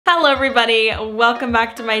Hello everybody, welcome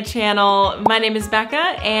back to my channel. My name is Becca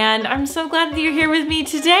and I'm so glad that you're here with me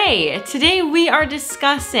today. Today we are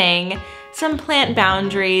discussing some plant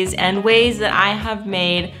boundaries and ways that I have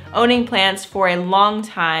made owning plants for a long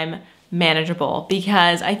time manageable,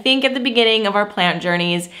 because I think at the beginning of our plant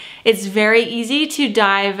journeys, it's very easy to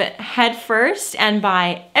dive headfirst and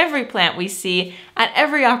buy every plant we see at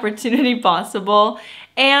every opportunity possible.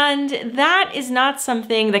 And that is not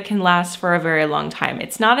something that can last for a very long time.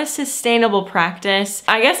 It's not a sustainable practice,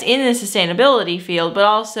 I guess, in the sustainability field, but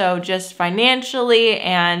also just financially.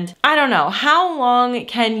 And I don't know, how long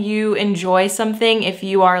can you enjoy something if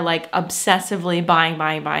you are like obsessively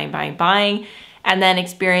buying, and then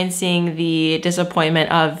experiencing the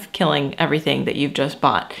disappointment of killing everything that you've just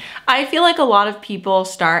bought? I feel like a lot of people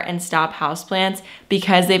start and stop houseplants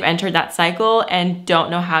because they've entered that cycle and don't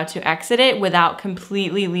know how to exit it without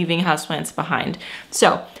completely leaving houseplants behind.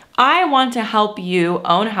 So I want to help you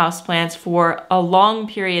own houseplants for a long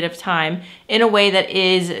period of time in a way that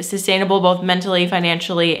is sustainable both mentally,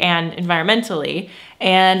 financially, and environmentally.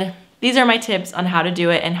 And these are my tips on how to do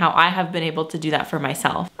it and how I have been able to do that for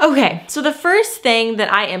myself. Okay, so the first thing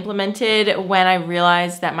that I implemented when I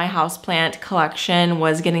realized that my houseplant collection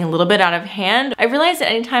was getting a little bit out of hand, I realized that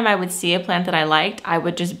anytime I would see a plant that I liked, I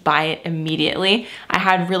would just buy it immediately. I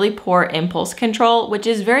had really poor impulse control, which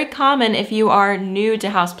is very common if you are new to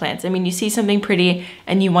houseplants. I mean, you see something pretty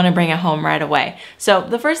and you want to bring it home right away. So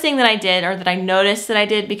the first thing that I did, or that I noticed that I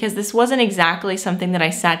did, because this wasn't exactly something that I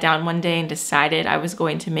sat down one day and decided I was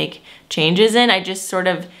going to make changes in, I just sort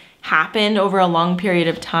of happened over a long period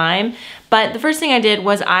of time. But the first thing I did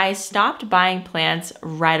was I stopped buying plants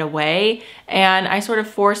right away, and I sort of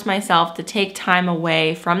forced myself to take time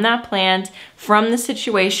away from that plant, from the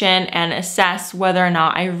situation, and assess whether or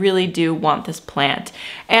not I really do want this plant.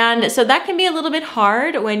 And so that can be a little bit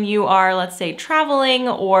hard when you are, let's say, traveling,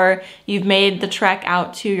 or you've made the trek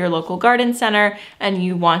out to your local garden center and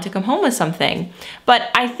you want to come home with something. But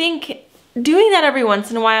I think doing that every once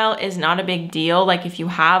in a while is not a big deal. Like if you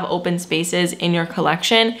have open spaces in your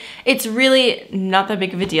collection, it's really not that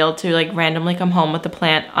big of a deal to like randomly come home with the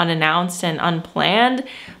plant unannounced and unplanned.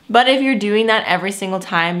 But if you're doing that every single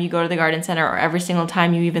time you go to the garden center, or every single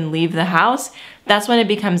time you even leave the house, that's when it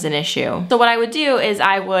becomes an issue. So what I would do is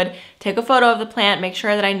I would take a photo of the plant, make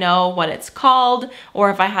sure that I know what it's called, or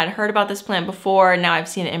if I had heard about this plant before, now I've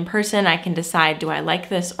seen it in person, I can decide, do I like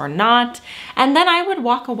this or not? And then I would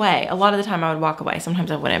walk away. A lot of the time I would walk away,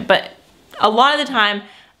 sometimes I wouldn't, but a lot of the time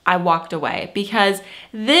I walked away, because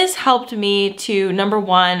this helped me to, number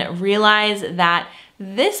one, realize that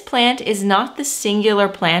this plant is not the singular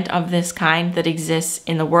plant of this kind that exists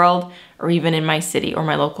in the world, or even in my city or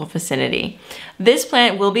my local vicinity. This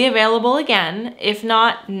plant will be available again, if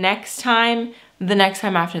not next time, the next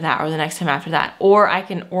time after that, or the next time after that, or I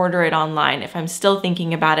can order it online if I'm still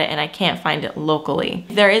thinking about it and I can't find it locally.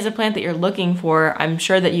 If there is a plant that you're looking for, I'm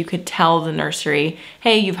sure that you could tell the nursery,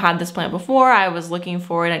 hey, you've had this plant before, I was looking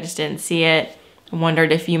for it, I just didn't see it. I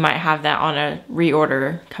wondered if you might have that on a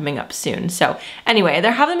reorder coming up soon. So anyway,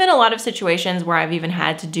 there haven't been a lot of situations where I've even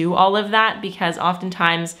had to do all of that, because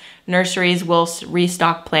oftentimes nurseries will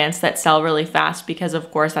restock plants that sell really fast, because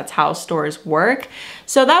of course that's how stores work.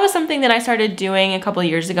 So that was something that I started doing a couple of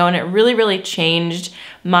years ago, and it really changed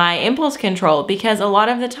my impulse control, because a lot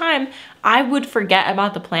of the time I would forget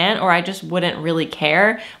about the plant, or I just wouldn't really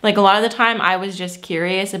care. Like a lot of the time I was just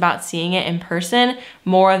curious about seeing it in person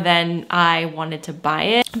more than I wanted to buy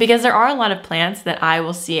it, because there are a lot of plants that I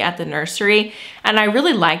will see at the nursery and I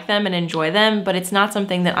really like them and enjoy them, but it's not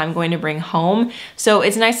something that I'm going to bring home. So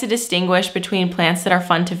it's nice to distinguish between plants that are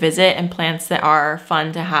fun to visit and plants that are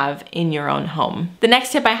fun to have in your own home. The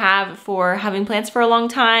next tip I have for having plants for a long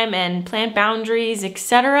time and plant boundaries,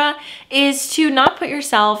 etc., is to not put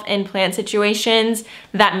yourself in plant situations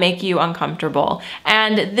that make you uncomfortable.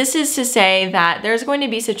 And this is to say that there's going to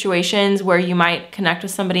be situations where you might connect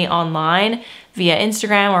with somebody online via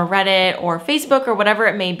Instagram or Reddit or Facebook or whatever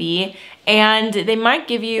it may be, and they might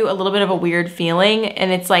give you a little bit of a weird feeling,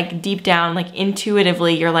 and it's like deep down, like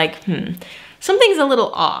intuitively, you're like, something's a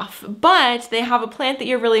little off, but they have a plant that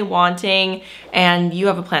you're really wanting and you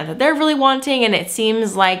have a plant that they're really wanting, and it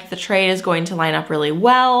seems like the trade is going to line up really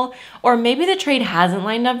well, or maybe the trade hasn't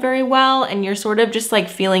lined up very well and you're sort of just like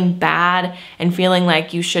feeling bad and feeling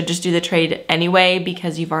like you should just do the trade anyway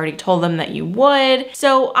because you've already told them that you would.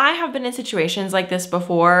 So I have been in situations like this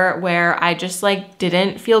before where I just like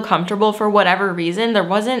didn't feel comfortable for whatever reason. There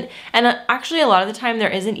wasn't, and actually a lot of the time there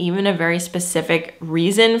isn't even a very specific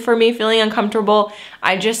reason for me feeling uncomfortable.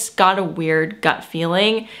 I just got a weird gut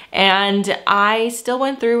feeling, and I still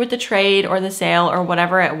went through with the trade or the sale or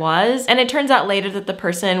whatever it was. And it turns out later that the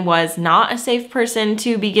person was not a safe person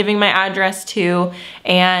to be giving my address to,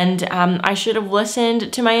 and I should have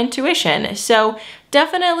listened to my intuition. So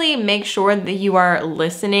definitely make sure that you are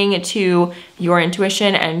listening to your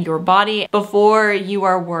intuition and your body before you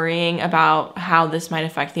are worrying about how this might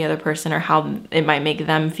affect the other person or how it might make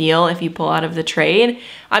them feel if you pull out of the trade.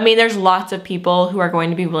 I mean, there's lots of people who are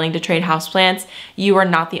going to be willing to trade houseplants. You are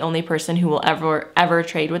not the only person who will ever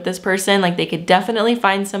trade with this person. Like, they could definitely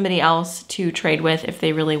find somebody else to trade with if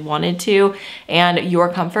they really wanted to. And your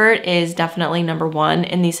comfort is definitely number one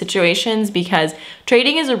in these situations, because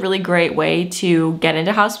trading is a really great way to get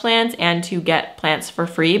into houseplants and to get plants for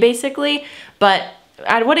free, basically. But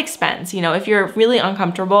at what expense? You know, if you're really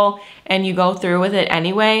uncomfortable and you go through with it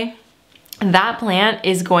anyway, that plant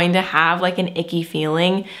is going to have like an icky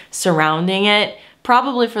feeling surrounding it,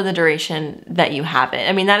 probably for the duration that you have it.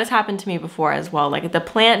 I mean, that has happened to me before as well. Like, the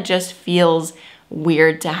plant just feels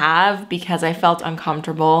weird to have because I felt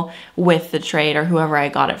uncomfortable with the trade or whoever I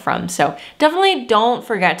got it from. So definitely don't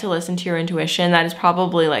forget to listen to your intuition. That is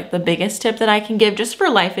probably like the biggest tip that I can give just for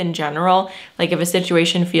life in general. Like, if a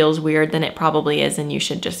situation feels weird, then it probably is, and you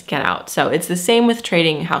should just get out. So it's the same with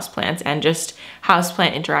trading houseplants and just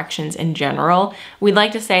houseplant interactions in general. We'd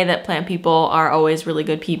like to say that plant people are always really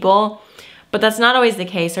good people, but that's not always the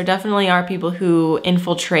case. There definitely are people who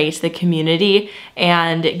infiltrate the community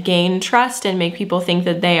and gain trust and make people think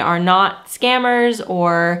that they are not scammers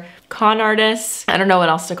or con artists. I don't know what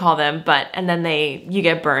else to call them, but, and then you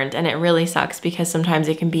get burned, and it really sucks because sometimes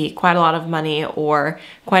it can be quite a lot of money or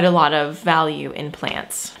quite a lot of value in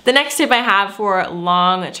plants. The next tip I have for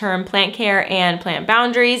long-term plant care and plant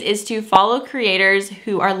boundaries is to follow creators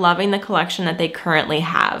who are loving the collection that they currently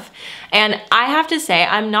have. And I have to say,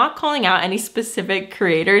 I'm not calling out any specific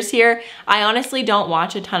creators here. I honestly don't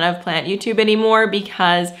watch a ton of plant YouTube anymore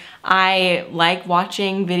because I like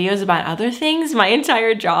watching videos about other things. My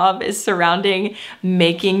entire job is surrounding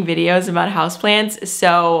making videos about houseplants.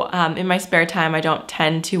 So in my spare time, I don't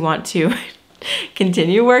tend to want to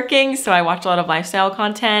continue working. So I watch a lot of lifestyle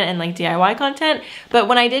content and like DIY content. But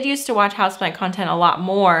when I did used to watch houseplant content a lot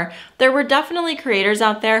more, there were definitely creators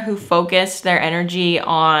out there who focused their energy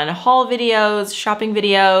on haul videos, shopping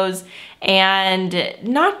videos, and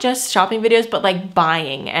not just shopping videos, but like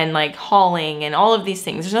buying and like hauling and all of these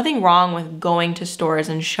things. There's nothing wrong with going to stores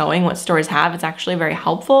and showing what stores have. It's actually very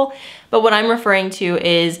helpful. But what I'm referring to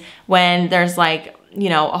is when there's like, you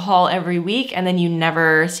know, a haul every week and then you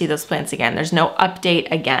never see those plants again. There's no update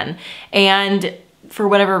again. And for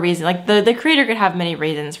whatever reason, like the creator could have many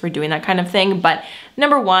reasons for doing that kind of thing, but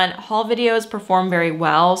number one, haul videos perform very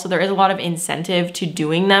well, so there is a lot of incentive to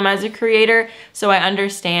doing them as a creator. So I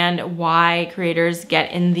understand why creators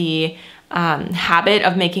get in the habit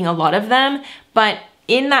of making a lot of them, but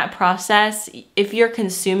in that process, if you're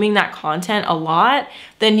consuming that content a lot,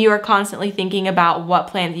 then you are constantly thinking about what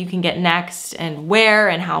plant you can get next and where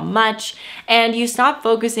and how much, and you stop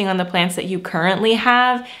focusing on the plants that you currently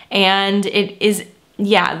have, and it is,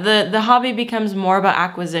 yeah, the hobby becomes more about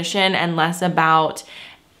acquisition and less about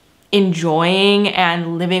enjoying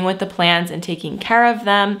and living with the plants and taking care of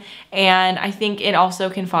them. And I think it also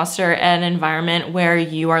can foster an environment where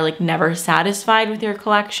you are like never satisfied with your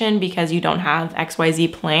collection because you don't have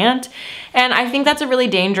XYZ plant. And I think that's a really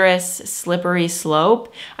dangerous, slippery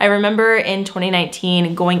slope. I remember in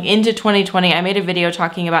 2019, going into 2020, I made a video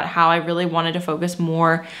talking about how I really wanted to focus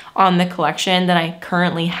more on the collection that I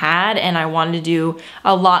currently had, and I wanted to do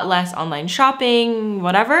a lot less online shopping,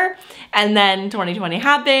 whatever. And then 2020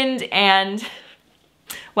 happened, and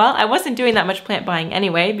well, I wasn't doing that much plant buying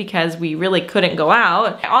anyway because we really couldn't go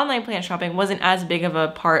out. Online plant shopping wasn't as big of a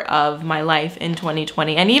part of my life in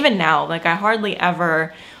 2020. And even now, like, I hardly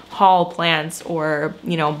ever haul plants or,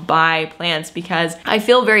 you know, buy plants because I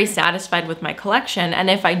feel very satisfied with my collection. And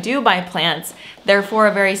if I do buy plants, they're for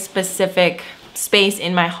a very specific space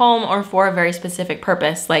in my home or for a very specific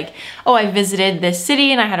purpose. Like, oh, I visited this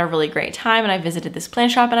city and I had a really great time, and I visited this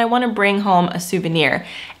plant shop and I want to bring home a souvenir,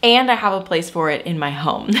 and I have a place for it in my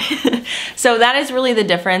home. So that is really the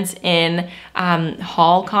difference in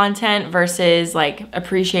haul content versus like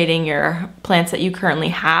appreciating your plants that you currently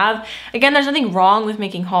have. Again, there's nothing wrong with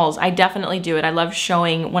making hauls. I definitely do it. I love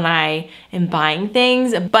showing when I am buying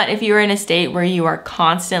things, but if you're in a state where you are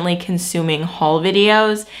constantly consuming haul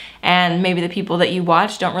videos and maybe the people that you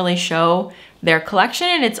watch don't really show their collection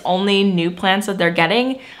and it's only new plants that they're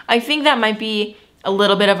getting, I think that might be a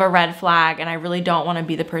little bit of a red flag, and I really don't want to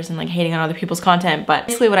be the person like hating on other people's content. But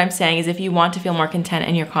basically what I'm saying is if you want to feel more content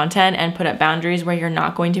in your content and put up boundaries where you're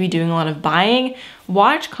not going to be doing a lot of buying,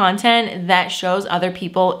 watch content that shows other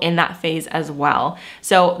people in that phase as well.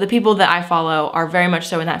 So the people that I follow are very much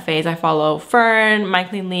so in that phase. I follow Fern, My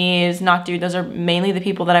Clean Leaves, Not Dude. Those are mainly the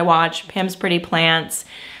people that I watch. Pam's Pretty Plants.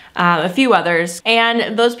 A few others,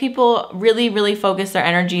 and those people really focus their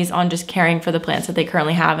energies on just caring for the plants that they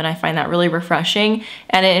currently have, and I find that really refreshing,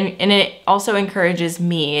 and it also encourages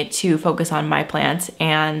me to focus on my plants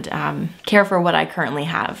and care for what I currently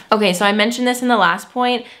have. Okay, so I mentioned this in the last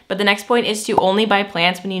point, but the next point is to only buy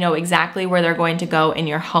plants when you know exactly where they're going to go in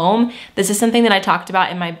your home. This is something that I talked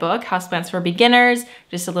about in my book, Houseplants for Beginners.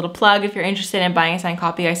 Just a little plug, if you're interested in buying a signed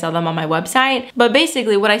copy, I sell them on my website. But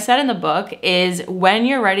basically what I said in the book is when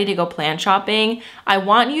you're ready to go plant shopping, I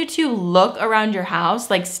want you to look around your house,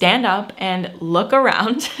 like stand up and look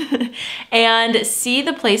around and see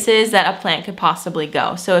the places that a plant could possibly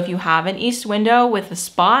go. So if you have an east window with a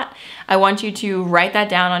spot, I want you to write that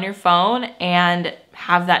down on your phone and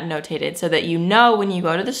have that notated so that you know when you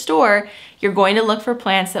go to the store, you're going to look for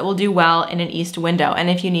plants that will do well in an east window. And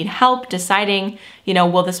if you need help deciding, you know,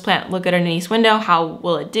 will this plant look good in an east window? How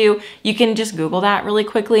will it do? You can just Google that really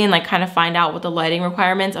quickly and like kind of find out what the lighting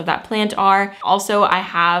requirements of that plant are. Also, I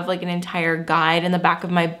have like an entire guide in the back of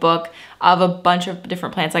my book of a bunch of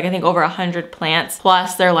different plants, like I think over 100 plants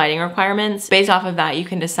plus their lighting requirements. Based off of that, you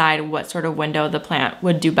can decide what sort of window the plant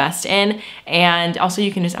would do best in. And also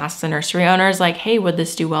you can just ask the nursery owners like, hey, would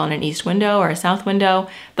this do well in an east window or a south window?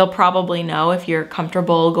 They'll probably know if you're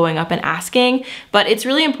comfortable going up and asking, but it's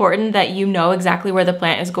really important that you know exactly where the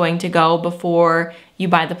plant is going to go before you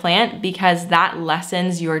buy the plant, because that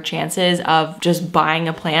lessens your chances of just buying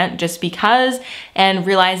a plant just because and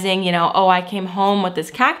realizing, you know, oh, I came home with this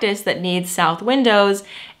cactus that needs south windows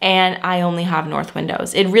and I only have north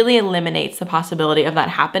windows. It really eliminates the possibility of that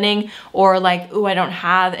happening, or like, ooh, I don't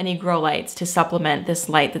have any grow lights to supplement this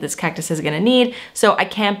light that this cactus is gonna need, so I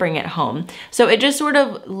can't bring it home. So it just sort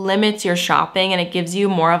of limits your shopping and it gives you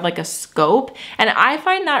more of like a scope. And I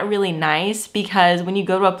find that really nice because when you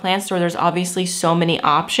go to a plant store, there's obviously so many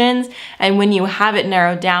options. And when you have it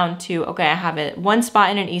narrowed down to, okay, I have it one spot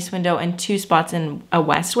in an east window and 2 spots in a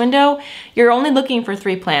west window, you're only looking for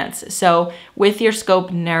 3 plants. So with your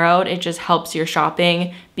scope narrowed, it just helps your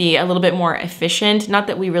shopping be a little bit more efficient. Not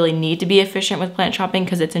that we really need to be efficient with plant shopping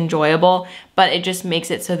because it's enjoyable, but it just makes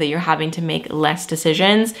it so that you're having to make less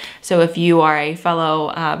decisions. So if you are a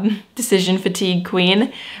fellow decision fatigue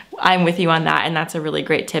queen, I'm with you on that, and that's a really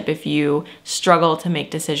great tip if you struggle to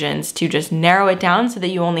make decisions, to just narrow it down so that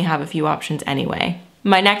you only have a few options anyway.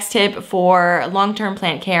 My next tip for long-term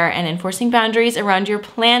plant care and enforcing boundaries around your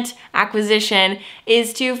plant acquisition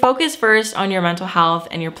is to focus first on your mental health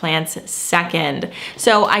and your plants second.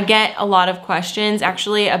 So I get a lot of questions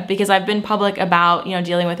actually because I've been public about, you know,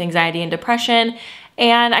 dealing with anxiety and depression.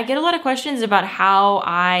 And I get a lot of questions about how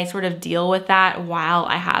I sort of deal with that while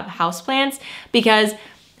I have houseplants, because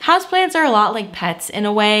houseplants are a lot like pets in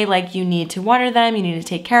a way. Like, you need to water them, you need to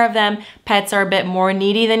take care of them. Pets are a bit more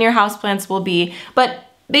needy than your houseplants will be, but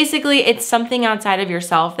basically it's something outside of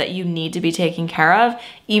yourself that you need to be taking care of,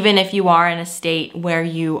 even if you are in a state where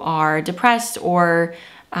you are depressed or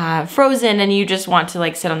frozen and you just want to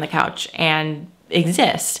like sit on the couch and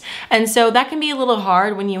exist. And so that can be a little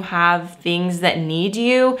hard when you have things that need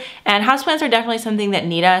you, and houseplants are definitely something that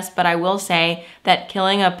need us, but I will say that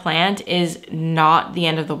killing a plant is not the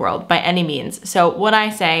end of the world by any means. So what I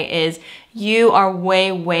say is you are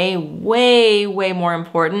way more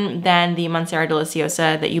important than the Monstera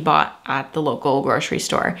deliciosa that you bought at the local grocery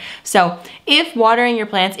store. So if watering your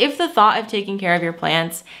plants, if the thought of taking care of your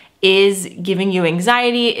plants is giving you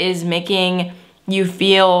anxiety, is making you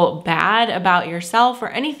feel bad about yourself or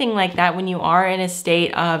anything like that when you are in a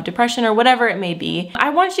state of depression or whatever it may be, I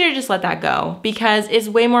want you to just let that go, because it's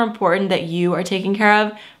way more important that you are taken care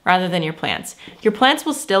of rather than your plants. Your plants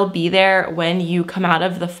will still be there when you come out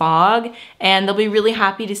of the fog and they'll be really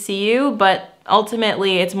happy to see you, but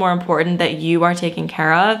ultimately it's more important that you are taken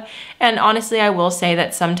care of. And honestly, I will say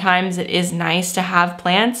that sometimes it is nice to have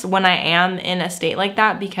plants when I am in a state like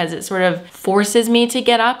that, because it sort of forces me to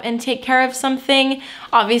get up and take care of something.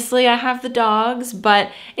 Obviously I have the dogs,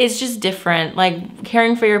 but it's just different. Like,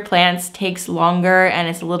 caring for your plants takes longer and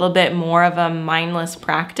it's a little bit more of a mindless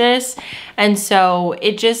practice. And so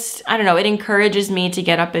it just, I don't know, it encourages me to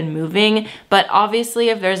get up and moving. But obviously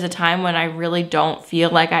if there's a time when I really don't feel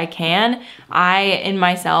like I can, I in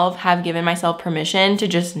myself have given myself permission to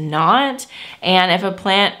just not. And if a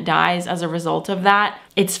plant dies as a result of that,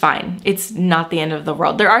 it's fine. It's not the end of the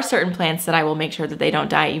world. There are certain plants that I will make sure that they don't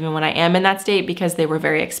die even when I am in that state because they were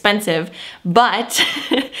very expensive. But,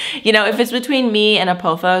 you know, if it's between me and a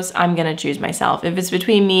pothos, I'm gonna choose myself. If it's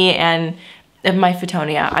between me and my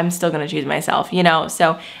Photonia, I'm still gonna choose myself, you know?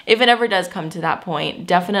 So if it ever does come to that point,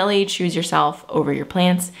 definitely choose yourself over your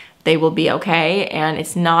plants. They will be okay, and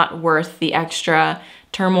it's not worth the extra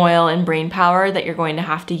turmoil and brain power that you're going to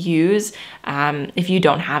have to use if you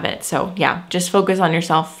don't have it. So yeah, just focus on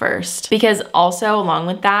yourself first. Because also along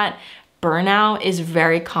with that, burnout is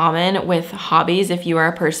very common with hobbies. If you are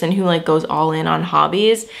a person who like goes all in on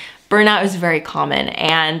hobbies, burnout is very common,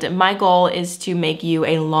 and my goal is to make you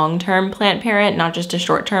a long-term plant parent, not just a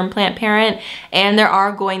short-term plant parent. And there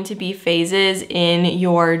are going to be phases in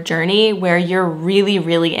your journey where you're really,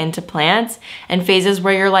 really into plants, and phases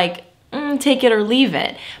where you're like, take it or leave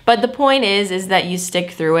it. But the point is that you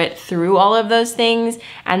stick through it, through all of those things,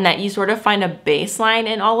 and that you sort of find a baseline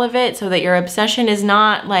in all of it so that your obsession is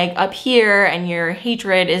not like up here and your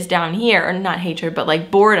hatred is down here, or not hatred, but like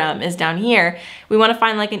boredom is down here. We want to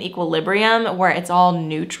find like an equilibrium where it's all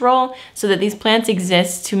neutral so that these plants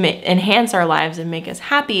exist to enhance our lives and make us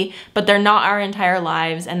happy, but they're not our entire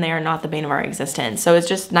lives and they are not the bane of our existence. So it's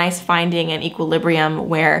just nice finding an equilibrium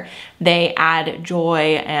where they add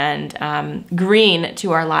joy and green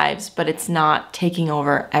to our lives, but it's not taking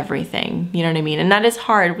over everything. You know what I mean? And that is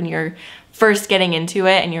hard when you're first getting into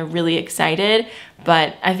it and you're really excited,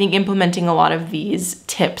 but I think implementing a lot of these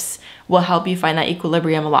tips will help you find that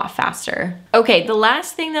equilibrium a lot faster. Okay, the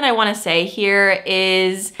last thing that I wanna say here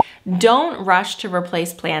is don't rush to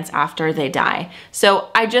replace plants after they die. So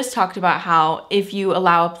I just talked about how if you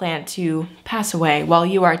allow a plant to pass away while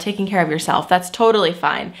you are taking care of yourself, that's totally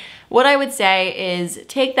fine. What I would say is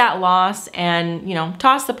take that loss and, you know,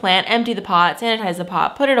 toss the plant, empty the pot, sanitize the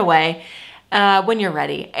pot, put it away when you're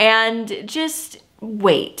ready, and just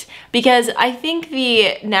wait. Because I think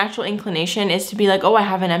the natural inclination is to be like, oh, I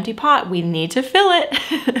have an empty pot, we need to fill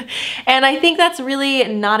it. And I think that's really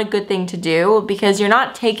not a good thing to do because you're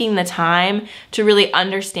not taking the time to really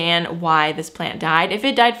understand why this plant died. If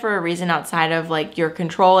it died for a reason outside of like your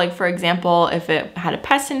control, like for example, if it had a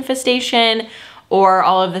pest infestation, or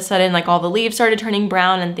all of a sudden like all the leaves started turning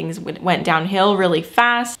brown and things went downhill really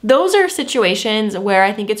fast. Those are situations where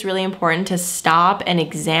I think it's really important to stop and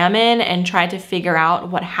examine and try to figure out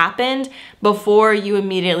what happened before you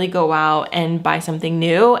immediately go out and buy something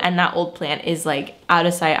new and that old plant is like out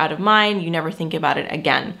of sight, out of mind, you never think about it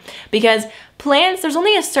again. Because plants, there's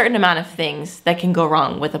only a certain amount of things that can go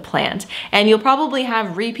wrong with a plant, and you'll probably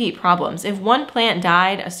have repeat problems. If one plant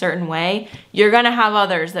died a certain way, you're gonna have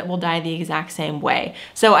others that will die the exact same way.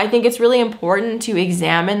 So I think it's really important to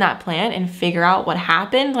examine that plant and figure out what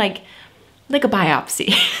happened, like a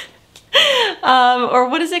biopsy. Or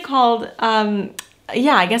what is it called?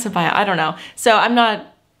 Yeah, I guess I don't know. So I'm not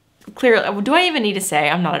clear. Do I even need to say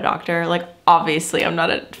I'm not a doctor? Like, obviously I'm not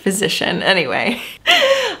a physician anyway.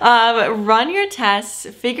 Run your tests,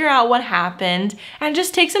 figure out what happened, and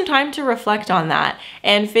just take some time to reflect on that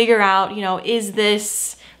and figure out, you know, is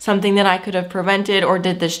this something that I could have prevented, or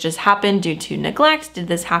did this just happen due to neglect? Did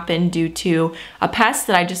this happen due to a pest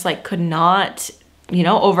that I just like could not, you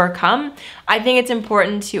know, overcome? I think it's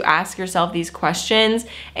important to ask yourself these questions,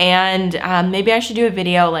 and maybe I should do a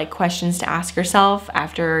video like questions to ask yourself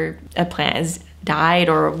after a plant is died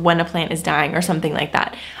or when a plant is dying or something like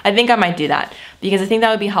that. I think I might do that because I think that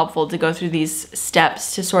would be helpful to go through these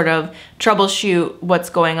steps to sort of troubleshoot what's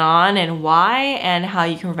going on and why and how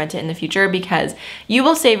you can prevent it in the future, because you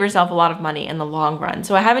will save yourself a lot of money in the long run.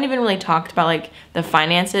 So I haven't even really talked about like the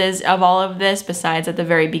finances of all of this besides at the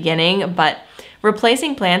very beginning, but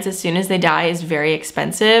replacing plants as soon as they die is very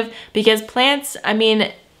expensive because plants, I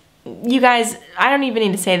mean, you guys, I don't even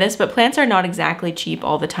need to say this, but plants are not exactly cheap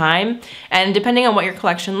all the time. And depending on what your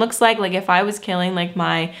collection looks like if I was killing like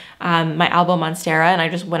my Alba Monstera and I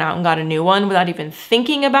just went out and got a new one without even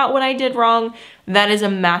thinking about what I did wrong, that is a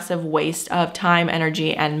massive waste of time,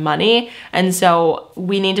 energy, and money. And so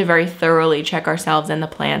we need to very thoroughly check ourselves and the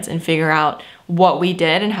plants and figure out what we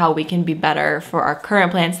did and how we can be better for our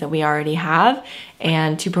current plants that we already have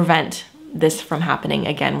and to prevent this from happening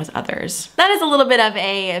again with others. That is a little bit of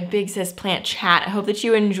a Big Sis plant chat. I hope that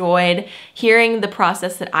you enjoyed hearing the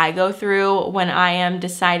process that I go through when I am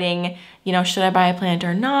deciding, you know, should I buy a plant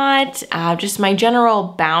or not? Just my general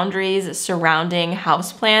boundaries surrounding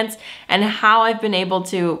houseplants and how I've been able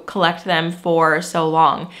to collect them for so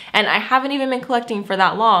long. And I haven't even been collecting for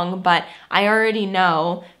that long, but I already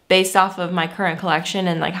know based off of my current collection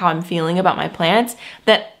and like how I'm feeling about my plants,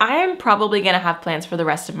 that I'm probably gonna have plants for the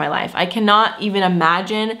rest of my life. I cannot even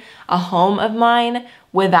imagine a home of mine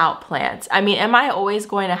without plants. I mean, am I always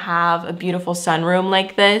going to have a beautiful sunroom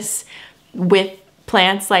like this with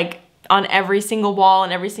plants like on every single wall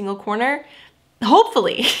and every single corner?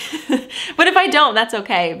 Hopefully. But if I don't, that's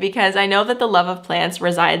okay, because I know that the love of plants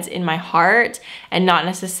resides in my heart and not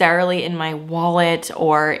necessarily in my wallet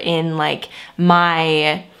or in like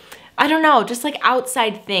my, I don't know, just like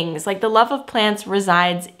outside things. Like the love of plants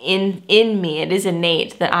resides in me. It is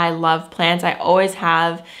innate that I love plants. I always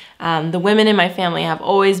have. The women in my family have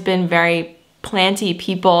always been very planty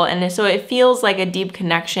people, and so it feels like a deep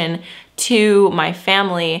connection to my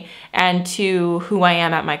family and to who I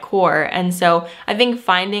am at my core. And so I think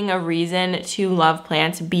finding a reason to love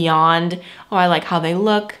plants beyond, oh, I like how they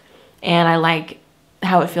look and I like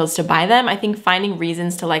how it feels to buy them. I think finding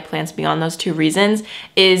reasons to like plants beyond those two reasons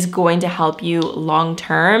is going to help you long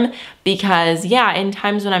term, because yeah, in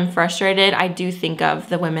times when I'm frustrated, I do think of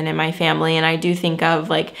the women in my family, and I do think of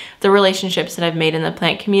like the relationships that I've made in the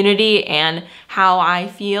plant community and how I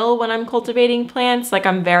feel when I'm cultivating plants. Like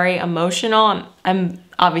I'm very emotional. I'm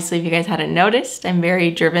obviously, if you guys hadn't noticed, I'm very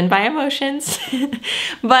driven by emotions.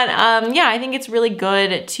 But yeah, I think it's really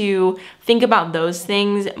good to think about those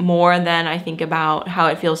things more than I think about how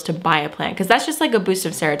it feels to buy a plant, because that's just like a boost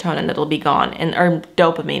of serotonin that'll be gone, and or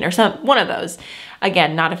dopamine or one of those.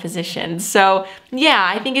 Again, not a physician. So yeah,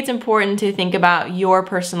 I think it's important to think about your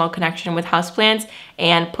personal connection with houseplants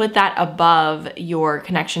and put that above your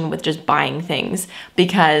connection with just buying things.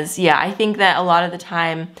 Because yeah, I think that a lot of the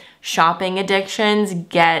time shopping addictions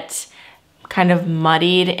get kind of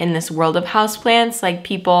muddied in this world of houseplants. Like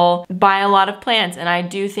people buy a lot of plants, and I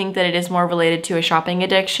do think that it is more related to a shopping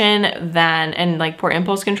addiction than, and like poor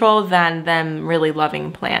impulse control, than them really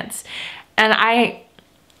loving plants. And I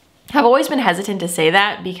have always been hesitant to say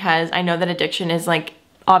that, because I know that addiction is like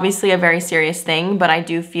obviously a very serious thing, but I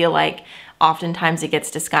do feel like oftentimes it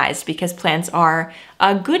gets disguised, because plants are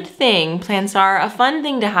a good thing. Plants are a fun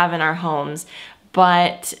thing to have in our homes,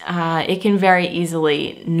 but it can very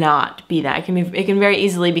easily not be that. It can very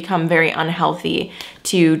easily become very unhealthy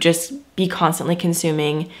to just be constantly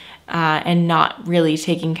consuming and not really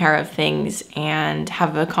taking care of things and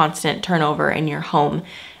have a constant turnover in your home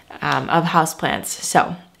of houseplants.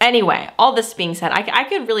 So anyway, all this being said, I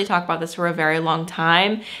could really talk about this for a very long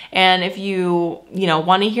time. And if you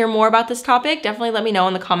want to hear more about this topic, definitely let me know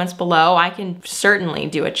in the comments below. I can certainly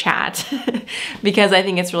do a chat because I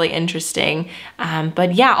think it's really interesting.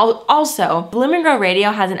 But yeah, also Bloom and Grow Radio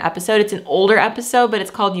has an episode. It's an older episode, but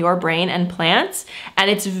it's called Your Brain and Plants. And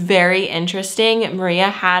it's very interesting. Maria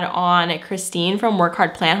had on Christine from Work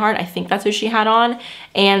Hard, Plant Hard. I think that's who she had on.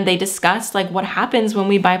 And they discussed like what happens when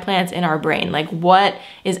we buy plants in our brain, like what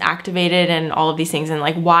is activated and all of these things, and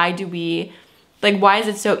like why is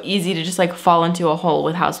it so easy to just like fall into a hole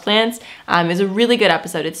with houseplants. It's a really good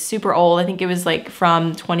episode. It's super old. I think it was like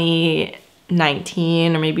from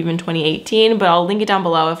 2019 or maybe even 2018, but I'll link it down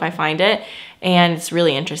below if I find it, and it's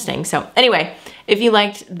really interesting. So anyway, if you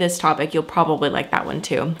liked this topic, you'll probably like that one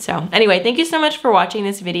too. So anyway, thank you so much for watching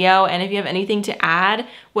this video. And if you have anything to add,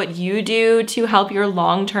 what you do to help your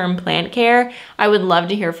long-term plant care, I would love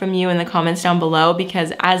to hear from you in the comments down below,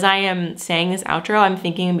 because as I am saying this outro, I'm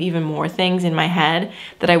thinking of even more things in my head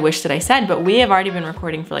that I wish that I said, but we have already been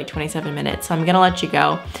recording for like 27 minutes, so I'm gonna let you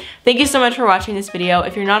go. Thank you so much for watching this video.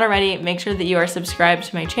 If you're not already, make sure that you are subscribed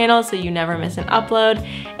to my channel so you never miss an upload,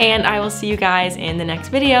 and I will see you guys in the next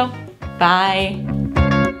video. Bye.